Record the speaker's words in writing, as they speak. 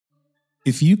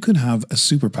If you could have a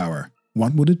superpower,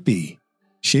 what would it be?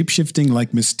 Shapeshifting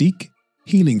like Mystique?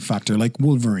 Healing factor like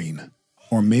Wolverine?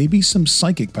 Or maybe some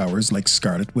psychic powers like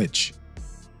Scarlet Witch?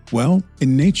 Well,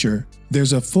 in nature,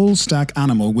 there's a full stack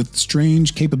animal with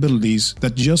strange capabilities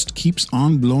that just keeps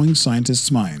on blowing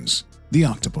scientists' minds: the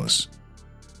octopus.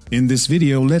 In this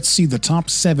video, let's see the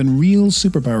top 7 real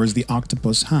superpowers the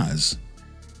octopus has.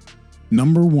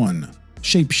 Number 1.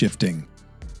 Shapeshifting.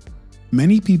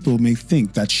 Many people may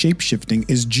think that shapeshifting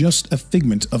is just a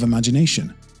figment of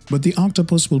imagination, but the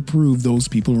octopus will prove those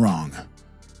people wrong.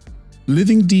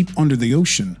 Living deep under the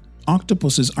ocean,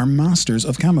 octopuses are masters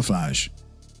of camouflage.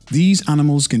 These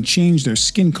animals can change their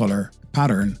skin color,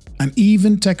 pattern, and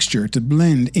even texture to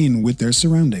blend in with their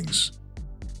surroundings.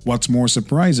 What's more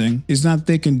surprising is that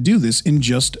they can do this in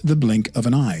just the blink of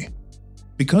an eye.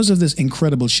 Because of this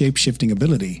incredible shape-shifting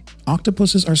ability,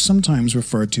 octopuses are sometimes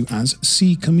referred to as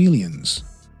sea chameleons.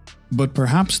 But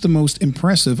perhaps the most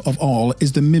impressive of all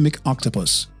is the mimic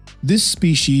octopus. This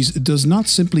species does not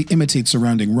simply imitate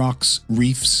surrounding rocks,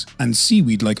 reefs, and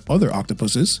seaweed like other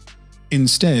octopuses.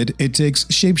 Instead, it takes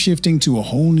shape-shifting to a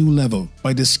whole new level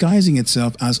by disguising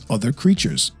itself as other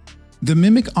creatures. The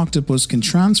mimic octopus can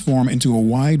transform into a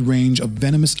wide range of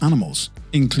venomous animals,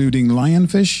 including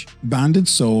lionfish, banded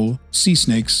sole, sea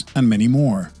snakes, and many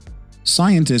more.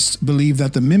 Scientists believe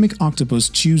that the mimic octopus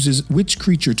chooses which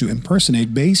creature to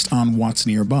impersonate based on what's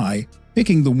nearby,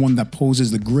 picking the one that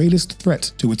poses the greatest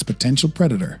threat to its potential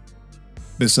predator.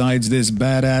 Besides this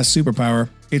badass superpower,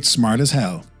 it's smart as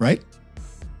hell, right?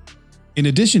 In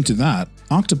addition to that,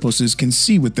 octopuses can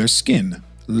see with their skin,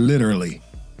 literally.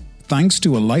 Thanks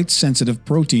to a light-sensitive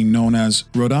protein known as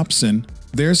rhodopsin,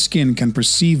 their skin can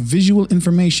perceive visual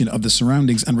information of the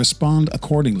surroundings and respond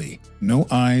accordingly. No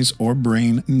eyes or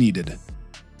brain needed.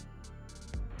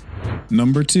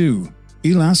 Number 2.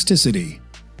 Elasticity.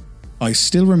 I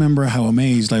still remember how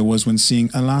amazed I was when seeing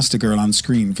Elastigirl on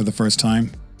screen for the first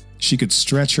time. She could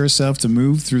stretch herself to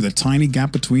move through the tiny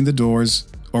gap between the doors,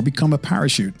 or become a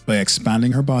parachute by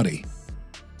expanding her body.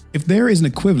 If there is an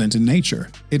equivalent in nature,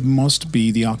 it must be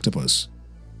the octopus.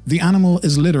 The animal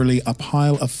is literally a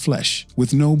pile of flesh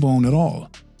with no bone at all.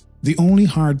 The only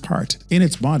hard part in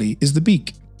its body is the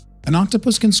beak. An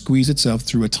octopus can squeeze itself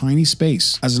through a tiny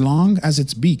space as long as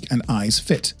its beak and eyes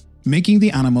fit, making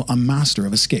the animal a master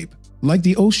of escape, like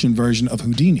the ocean version of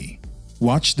Houdini.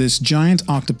 Watch this giant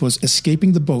octopus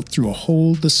escaping the boat through a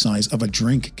hole the size of a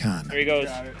drink can. There he goes.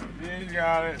 You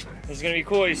got it. This is gonna be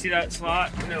cool. You see that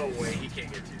slot? No way, he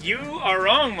can't get to You are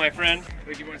wrong, my friend.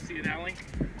 Wait, do you want to see it, Allie?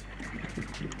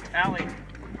 Allie.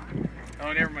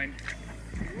 Oh, never mind.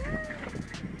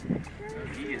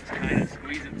 He is kind of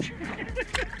squeezing.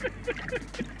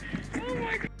 Oh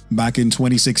my God. Back in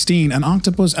 2016, an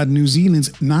octopus at New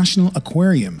Zealand's National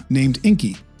Aquarium named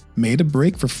Inky made a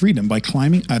break for freedom by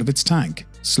climbing out of its tank,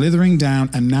 slithering down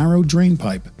a narrow drain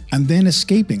pipe, and then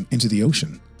escaping into the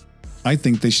ocean. I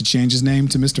think they should change his name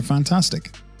to Mr.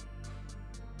 Fantastic.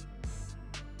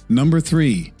 Number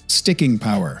 3. Sticking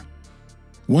power.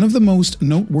 One of the most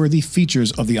noteworthy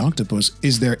features of the octopus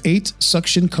is their 8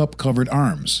 suction cup covered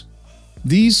arms.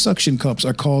 These suction cups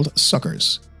are called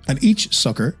suckers, and each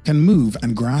sucker can move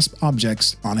and grasp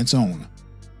objects on its own.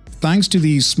 Thanks to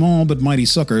these small but mighty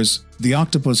suckers, the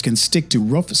octopus can stick to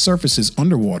rough surfaces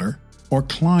underwater or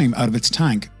climb out of its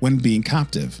tank when being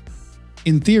captive.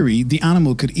 In theory, the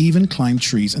animal could even climb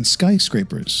trees and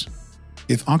skyscrapers.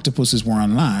 If octopuses were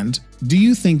on land, do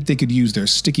you think they could use their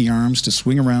sticky arms to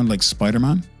swing around like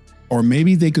Spider-Man? Or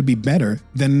maybe they could be better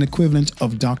than an equivalent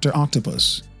of Dr.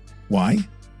 Octopus. Why?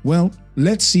 Well,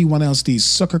 let's see what else these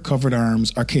sucker-covered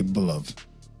arms are capable of.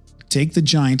 Take the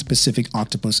giant Pacific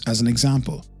octopus as an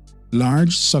example.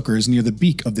 Large suckers near the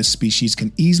beak of this species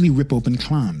can easily rip open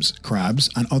clams, crabs,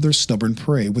 and other stubborn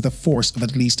prey with a force of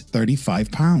at least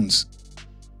 35 pounds.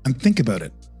 And think about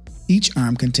it. Each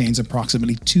arm contains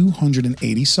approximately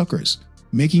 280 suckers,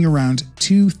 making around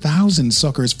 2,000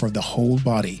 suckers for the whole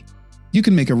body. You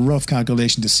can make a rough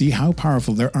calculation to see how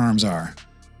powerful their arms are.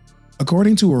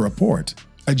 According to a report,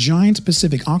 a giant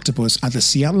Pacific octopus at the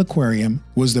Seattle Aquarium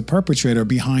was the perpetrator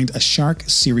behind a shark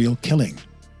serial killing.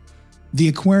 The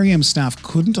aquarium staff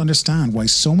couldn't understand why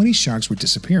so many sharks were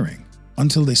disappearing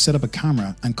until they set up a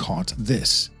camera and caught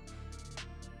this.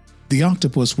 The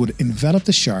octopus would envelop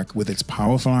the shark with its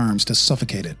powerful arms to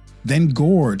suffocate it, then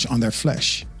gorge on their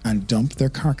flesh and dump their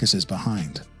carcasses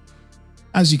behind.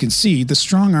 As you can see, the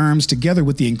strong arms together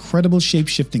with the incredible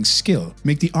shape-shifting skill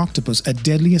make the octopus a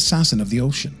deadly assassin of the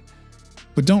ocean.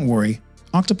 But don't worry,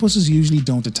 octopuses usually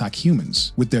don't attack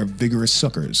humans with their vigorous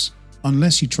suckers,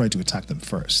 unless you try to attack them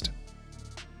first.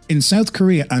 In South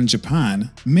Korea and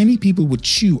Japan, many people would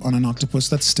chew on an octopus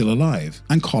that's still alive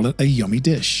and call it a yummy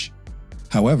dish.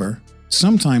 However,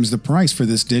 sometimes the price for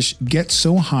this dish gets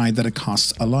so high that it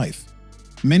costs a life.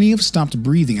 Many have stopped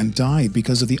breathing and died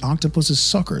because of the octopus's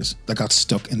suckers that got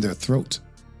stuck in their throat.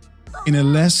 In a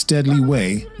less deadly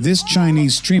way, this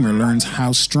Chinese streamer learns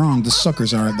how strong the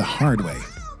suckers are the hard way.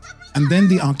 And then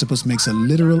the octopus makes a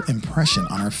literal impression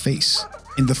on her face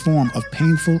in the form of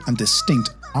painful and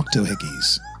distinct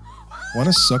octohickeys. What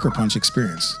a sucker punch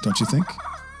experience, don't you think?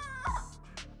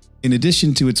 In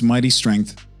addition to its mighty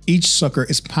strength, each sucker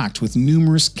is packed with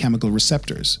numerous chemical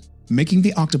receptors, making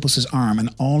the octopus's arm an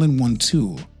all-in-one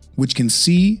tool, which can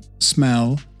see,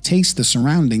 smell, taste the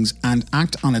surroundings, and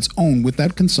act on its own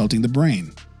without consulting the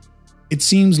brain. It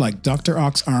seems like Dr.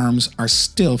 Ock's arms are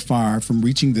still far from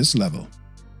reaching this level.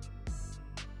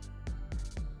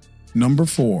 Number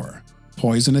 4.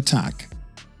 Poison Attack.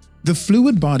 The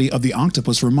fluid body of the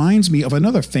octopus reminds me of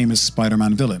another famous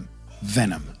Spider-Man villain,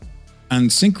 Venom.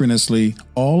 And synchronously,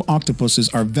 all octopuses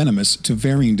are venomous to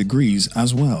varying degrees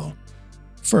as well.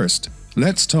 First,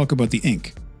 let's talk about the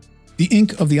ink. The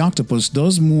ink of the octopus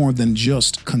does more than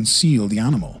just conceal the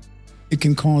animal. It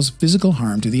can cause physical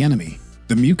harm to the enemy.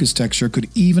 The mucus texture could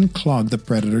even clog the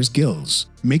predator's gills,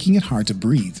 making it hard to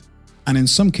breathe. And in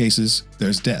some cases,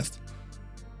 there's death.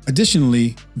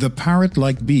 Additionally, the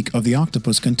parrot-like beak of the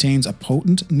octopus contains a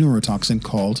potent neurotoxin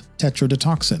called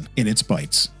tetrodotoxin in its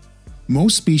bites.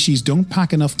 Most species don't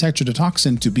pack enough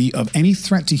tetrodotoxin to be of any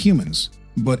threat to humans,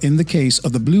 but in the case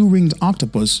of the blue-ringed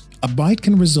octopus, a bite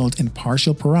can result in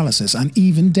partial paralysis and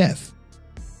even death.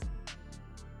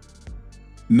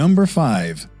 Number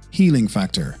 5. Healing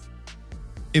Factor.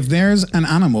 If there's an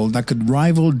animal that could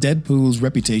rival Deadpool's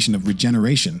reputation of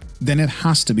regeneration, then it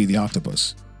has to be the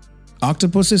octopus.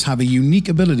 Octopuses have a unique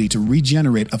ability to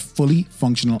regenerate a fully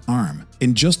functional arm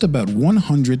in just about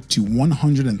 100 to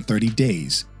 130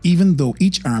 days, even though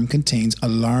each arm contains a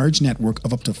large network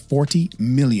of up to 40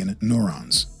 million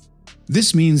neurons.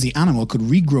 This means the animal could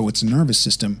regrow its nervous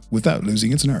system without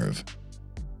losing its nerve.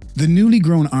 The newly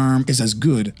grown arm is as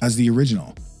good as the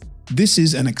original. This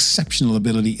is an exceptional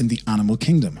ability in the animal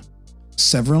kingdom.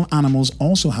 Several animals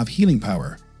also have healing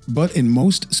power, but in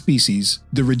most species,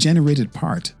 the regenerated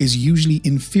part is usually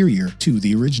inferior to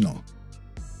the original.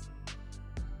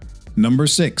 Number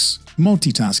 6.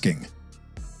 Multitasking.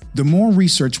 The more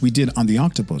research we did on the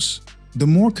octopus, the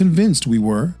more convinced we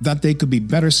were that they could be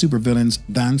better supervillains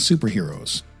than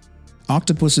superheroes.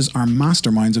 Octopuses are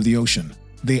masterminds of the ocean.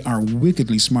 They are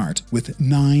wickedly smart with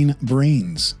 9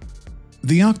 brains.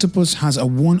 The octopus has a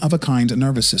one-of-a-kind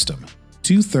nervous system.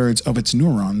 2/3 of its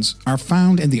neurons are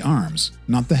found in the arms,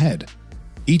 not the head.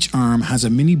 Each arm has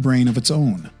a mini brain of its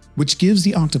own, which gives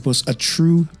the octopus a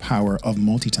true power of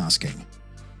multitasking.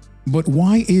 But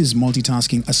why is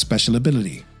multitasking a special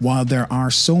ability, while there are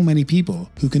so many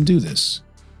people who can do this?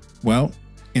 Well,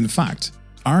 in fact,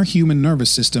 our human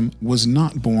nervous system was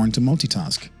not born to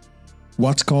multitask.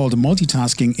 What's called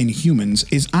multitasking in humans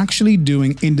is actually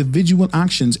doing individual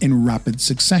actions in rapid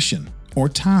succession, or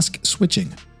task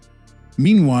switching.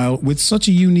 Meanwhile, with such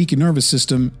a unique nervous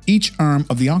system, each arm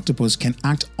of the octopus can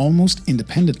act almost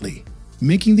independently,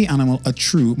 making the animal a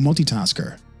true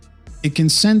multitasker. It can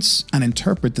sense and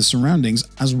interpret the surroundings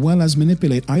as well as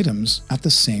manipulate items at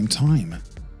the same time.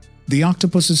 The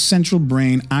octopus's central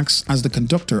brain acts as the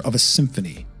conductor of a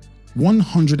symphony.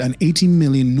 180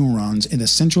 million neurons in the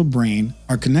central brain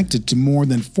are connected to more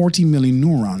than 40 million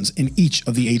neurons in each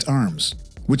of the 8 arms,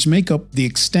 which make up the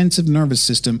extensive nervous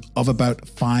system of about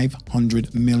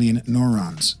 500 million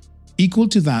neurons, equal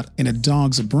to that in a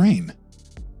dog's brain.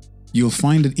 You'll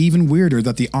find it even weirder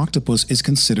that the octopus is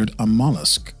considered a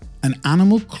mollusk, an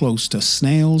animal close to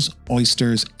snails,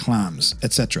 oysters, clams,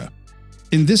 etc.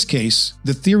 In this case,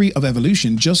 the theory of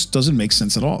evolution just doesn't make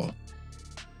sense at all.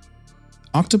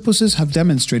 Octopuses have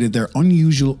demonstrated their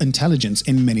unusual intelligence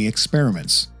in many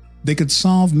experiments. They could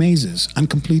solve mazes and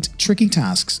complete tricky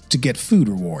tasks to get food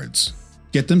rewards,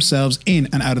 get themselves in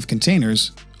and out of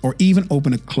containers, or even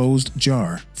open a closed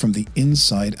jar from the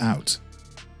inside out.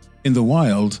 In the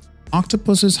wild,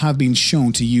 octopuses have been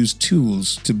shown to use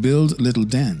tools to build little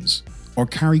dens, or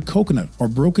carry coconut or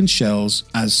broken shells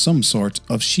as some sort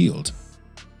of shield.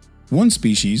 One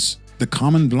species, the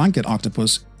common blanket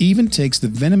octopus, even takes the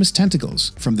venomous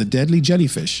tentacles from the deadly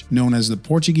jellyfish known as the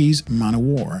Portuguese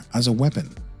man-o-war as a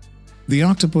weapon. The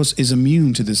octopus is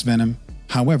immune to this venom.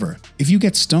 However, if you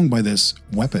get stung by this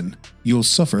weapon, you'll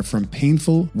suffer from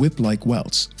painful whip-like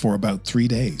welts for about 3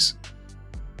 days.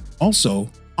 Also,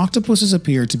 octopuses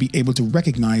appear to be able to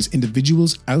recognize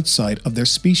individuals outside of their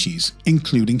species,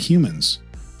 including humans.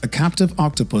 A captive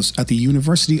octopus at the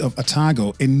University of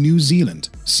Otago in New Zealand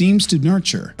seems to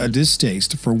nurture a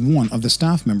distaste for one of the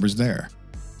staff members there.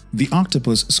 The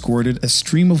octopus squirted a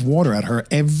stream of water at her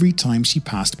every time she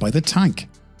passed by the tank.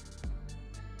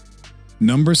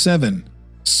 Number 7.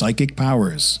 Psychic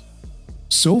powers.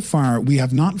 So far, we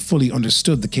have not fully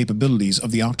understood the capabilities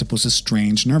of the octopus's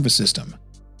strange nervous system.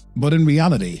 But in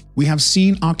reality, we have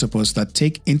seen octopus that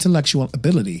take intellectual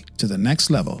ability to the next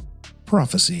level: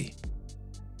 prophecy.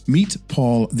 Meet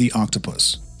Paul the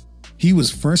octopus. He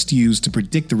was first used to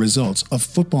predict the results of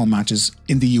football matches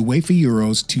in the UEFA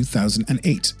Euros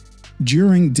 2008.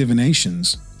 During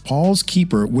divinations, Paul's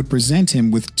keeper would present him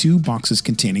with 2 boxes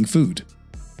containing food.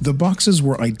 The boxes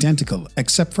were identical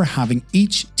except for having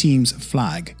each team's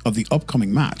flag of the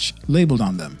upcoming match labeled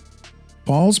on them.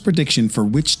 Paul's prediction for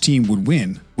which team would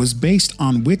win was based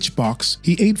on which box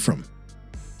he ate from.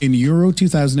 In Euro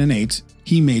 2008,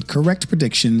 he made correct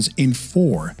predictions in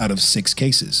 4 out of 6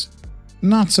 cases.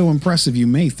 Not so impressive, you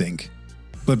may think,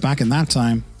 but back in that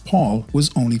time, Paul was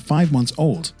only 5 months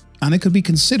old, and it could be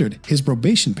considered his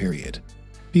probation period.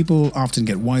 People often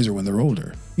get wiser when they're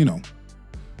older, you know.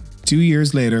 2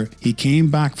 years later, he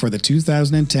came back for the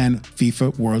 2010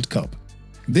 FIFA World Cup.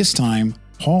 This time,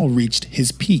 Paul reached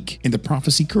his peak in the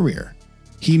prophecy career.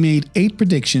 He made 8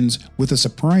 predictions with a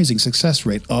surprising success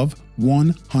rate of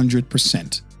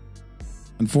 100%.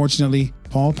 Unfortunately,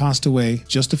 Paul passed away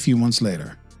just a few months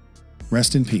later.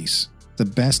 Rest in peace, the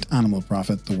best animal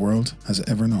prophet the world has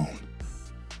ever known.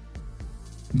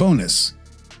 Bonus: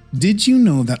 did you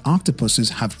know that octopuses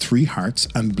have 3 hearts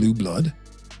and blue blood?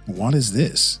 What is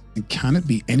this? And can it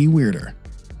be any weirder?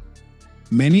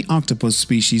 Many octopus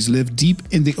species live deep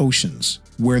in the oceans,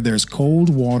 where there's cold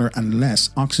water and less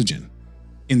oxygen.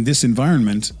 In this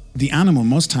environment, the animal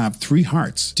must have 3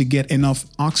 hearts to get enough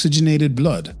oxygenated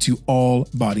blood to all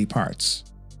body parts.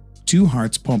 2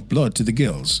 hearts pump blood to the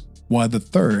gills, while the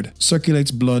 3rd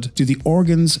circulates blood to the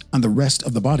organs and the rest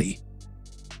of the body.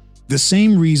 The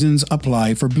same reasons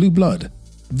apply for blue blood.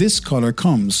 This color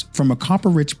comes from a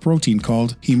copper-rich protein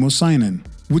called hemocyanin,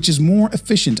 which is more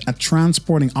efficient at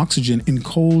transporting oxygen in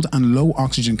cold and low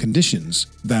oxygen conditions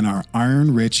than our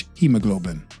iron-rich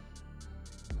hemoglobin.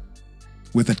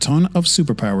 With a ton of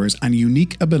superpowers and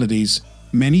unique abilities,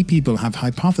 many people have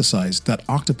hypothesized that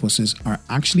octopuses are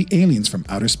actually aliens from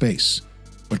outer space.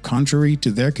 But contrary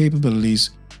to their capabilities,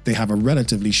 they have a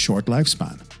relatively short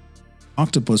lifespan.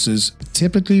 Octopuses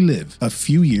typically live a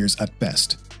few years at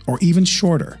best, or even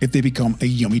shorter if they become a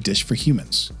yummy dish for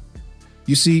humans.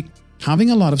 You see, having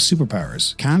a lot of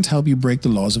superpowers can't help you break the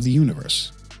laws of the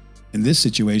universe. In this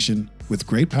situation, with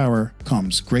great power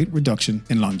comes great reduction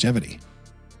in longevity.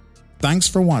 Thanks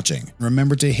for watching.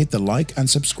 Remember to hit the like and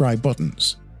subscribe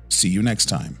buttons. See you next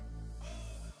time.